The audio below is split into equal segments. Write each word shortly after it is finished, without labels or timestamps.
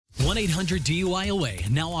1-800-DUI-AWAY,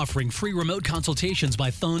 now offering free remote consultations by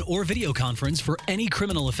phone or video conference for any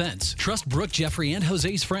criminal offense. Trust Brooke, Jeffrey, and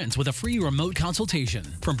Jose's friends with a free remote consultation.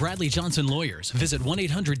 From Bradley Johnson Lawyers, visit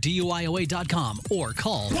 1-800-DUI-AWAY.com or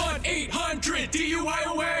call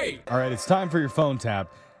 1-800-DUI-AWAY. All right, it's time for your phone tap.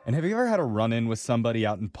 And have you ever had a run-in with somebody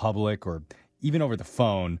out in public or even over the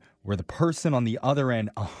phone where the person on the other end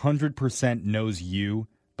 100% knows you,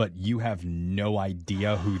 but you have no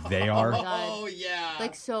idea who they are? Oh, yeah.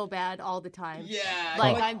 Like, so bad all the time. Yeah.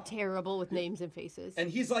 Like, I'm terrible with names and faces. And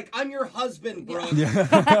he's like, I'm your husband, bro.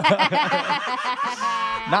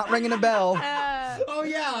 Not ringing a bell. Oh,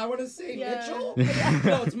 yeah, I want to say Yeah. Mitchell.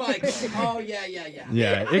 No, it's Mike. Oh, yeah.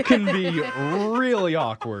 Yeah, it can be really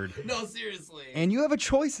awkward. No, seriously. And you have a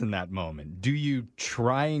choice in that moment. Do you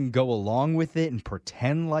try and go along with it and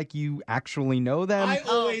pretend like you actually know them? I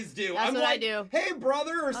always do. That's I'm what like, I do. Hey,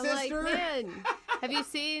 brother or I'm sister. like, man, have you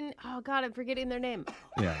seen, oh God, I'm forgetting their name.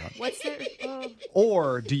 Yeah. What's their, oh.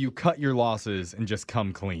 Or do you cut your losses and just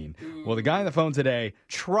come clean? Well, the guy on the phone today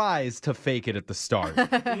tries to fake it at the start,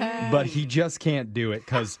 but he just can't do it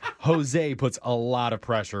because Jose puts a lot of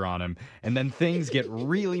pressure on him, and then things get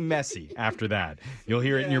really messy after that. You'll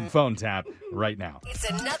hear it in your phone tap right now. It's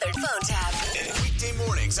another phone tap. Weekday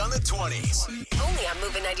mornings on the 20s. Only on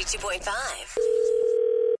Moving 92.5.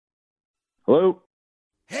 Hello?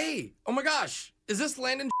 Hey, oh my gosh, is this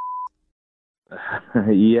Landon?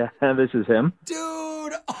 Yeah, this is him.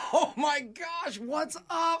 Dude, oh my gosh, what's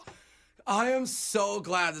up? I am so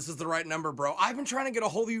glad this is the right number, bro. I've been trying to get a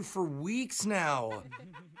hold of you for weeks now.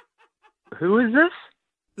 Who is this?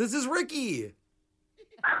 This is Ricky.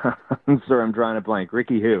 I'm sorry, I'm drawing a blank.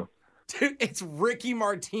 Ricky who? Dude, it's Ricky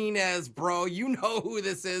Martinez, bro. You know who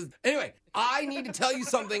this is. Anyway, I need to tell you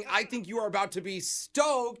something. I think you are about to be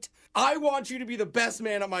stoked. I want you to be the best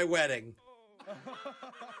man at my wedding.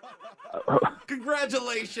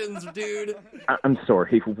 Congratulations, dude. I'm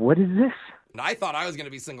sorry. What is this? I thought I was going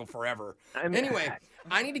to be single forever. Anyway,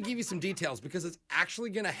 I need to give you some details because it's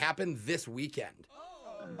actually going to happen this weekend.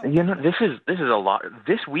 You know, this is a lot.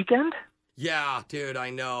 This weekend? Yeah, dude, I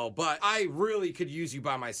know. But I really could use you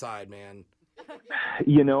by my side, man.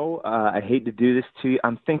 You know, I hate to do this to you.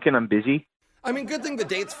 I'm thinking I'm busy. I mean, good thing the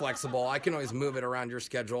date's flexible. I can always move it around your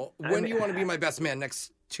schedule. When do you want to be my best man?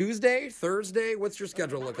 Next Tuesday? Thursday? What's your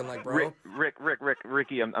schedule looking like, bro?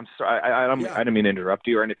 Ricky, I'm sorry. I didn't mean to interrupt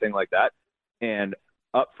you or anything like that. And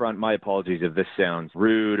up front, my apologies if this sounds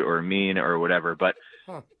rude or mean or whatever, but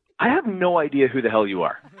I have no idea who the hell you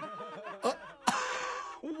are.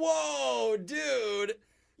 Whoa, dude.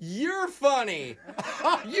 You're funny.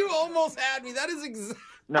 You almost had me. That is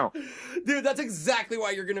No. Dude, that's exactly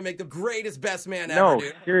why you're going to make the greatest best man ever, No,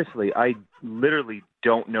 dude. seriously, I literally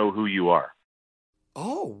don't know who you are.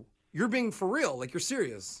 Oh, you're being for real? Like you're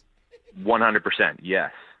serious? 100%,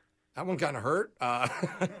 yes. That one kind of hurt. I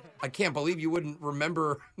can't believe you wouldn't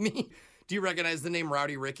remember me. Do you recognize the name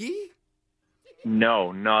Rowdy Ricky?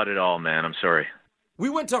 No, not at all, man. I'm sorry. We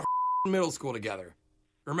went to middle school together.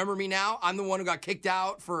 Remember me now? I'm the one who got kicked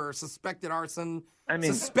out for suspected arson. I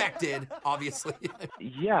mean, suspected, obviously.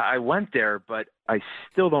 Yeah, I went there, but I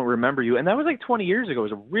still don't remember you. And that was like 20 years ago. It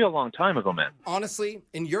was a real long time ago, man. Honestly,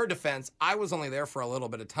 in your defense, I was only there for a little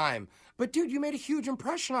bit of time. But, dude, you made a huge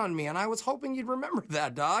impression on me, and I was hoping you'd remember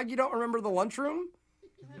that, dog. You don't remember the lunchroom?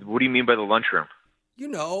 What do you mean by the lunchroom? You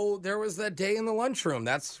know, there was that day in the lunchroom.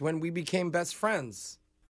 That's when we became best friends.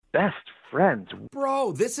 Best friends?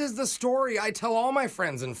 Bro, this is the story I tell all my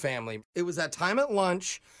friends and family. It was that time at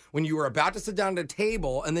lunch when you were about to sit down at a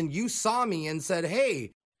table, and then you saw me and said,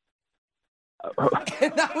 hey.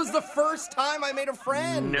 And that was the first time I made a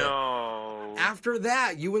friend. No. After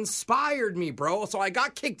that, you inspired me, bro. So I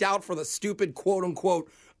got kicked out for the stupid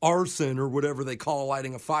quote-unquote arson or whatever they call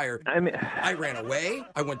lighting a fire. I ran away.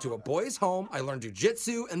 I went to a boys' home. I learned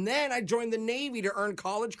jujitsu, and then I joined the Navy to earn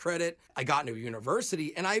college credit. I got into a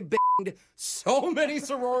university, and I banged so many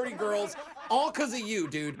sorority girls, all because of you,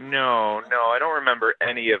 dude. No, I don't remember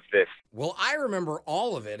any of this. Well, I remember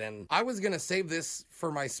all of it, and I was going to save this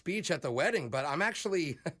for my speech at the wedding, but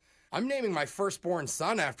I'm naming my firstborn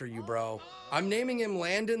son after you, bro. I'm naming him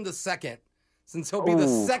Landon the Second. Since he'll be the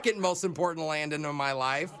second most important Landon in my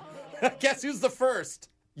life. Guess who's the first?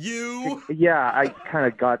 You. Yeah, I kind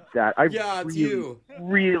of got that. It's you.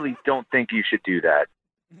 Really don't think you should do that.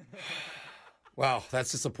 Wow,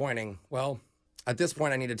 that's disappointing. Well, at this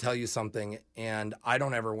point, I need to tell you something, and I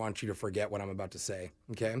don't ever want you to forget what I'm about to say,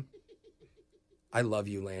 okay? I love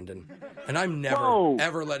you, Landon. And I'm never,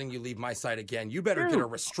 ever letting you leave my side again. You better get a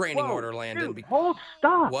restraining order, Landon.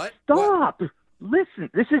 Stop. What? Stop. What? Listen,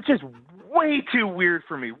 this is just way too weird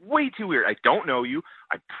for me. Way too weird. I don't know you.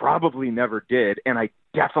 I probably never did. And I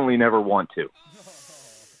definitely never want to.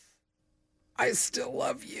 I still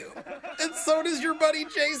love you. And so does your buddy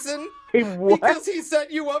Jason. Hey, what? Because he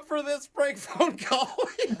set you up for this prank phone call.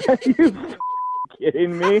 Are you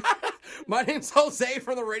kidding me? My name's Jose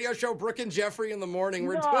from the radio show Brooke and Jeffrey in the Morning.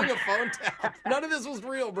 We're doing a phone tap. None of this was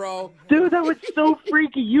real, bro. Dude, that was so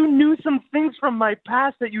freaky. You knew some things from my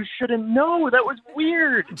past that you shouldn't know. That was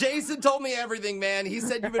weird. Jason told me everything, man. He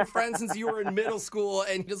said you've been friends since you were in middle school,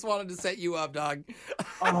 and he just wanted to set you up, dog.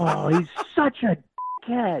 Oh, he's such a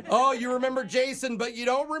dickhead. Oh, you remember Jason, but you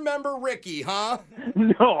don't remember Ricky, huh?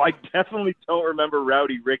 No, I definitely don't remember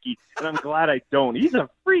Rowdy Ricky, and I'm glad I don't. He's a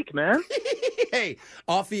freak, man. Hey,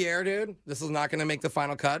 off the air, dude. This is not going to make the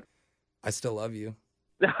final cut. I still love you.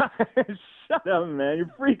 Shut up, man. You're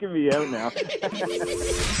freaking me out now.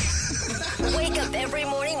 Wake up every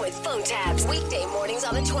morning with phone taps. Weekday mornings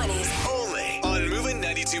on the 20s. Only on Moving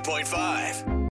 92.5.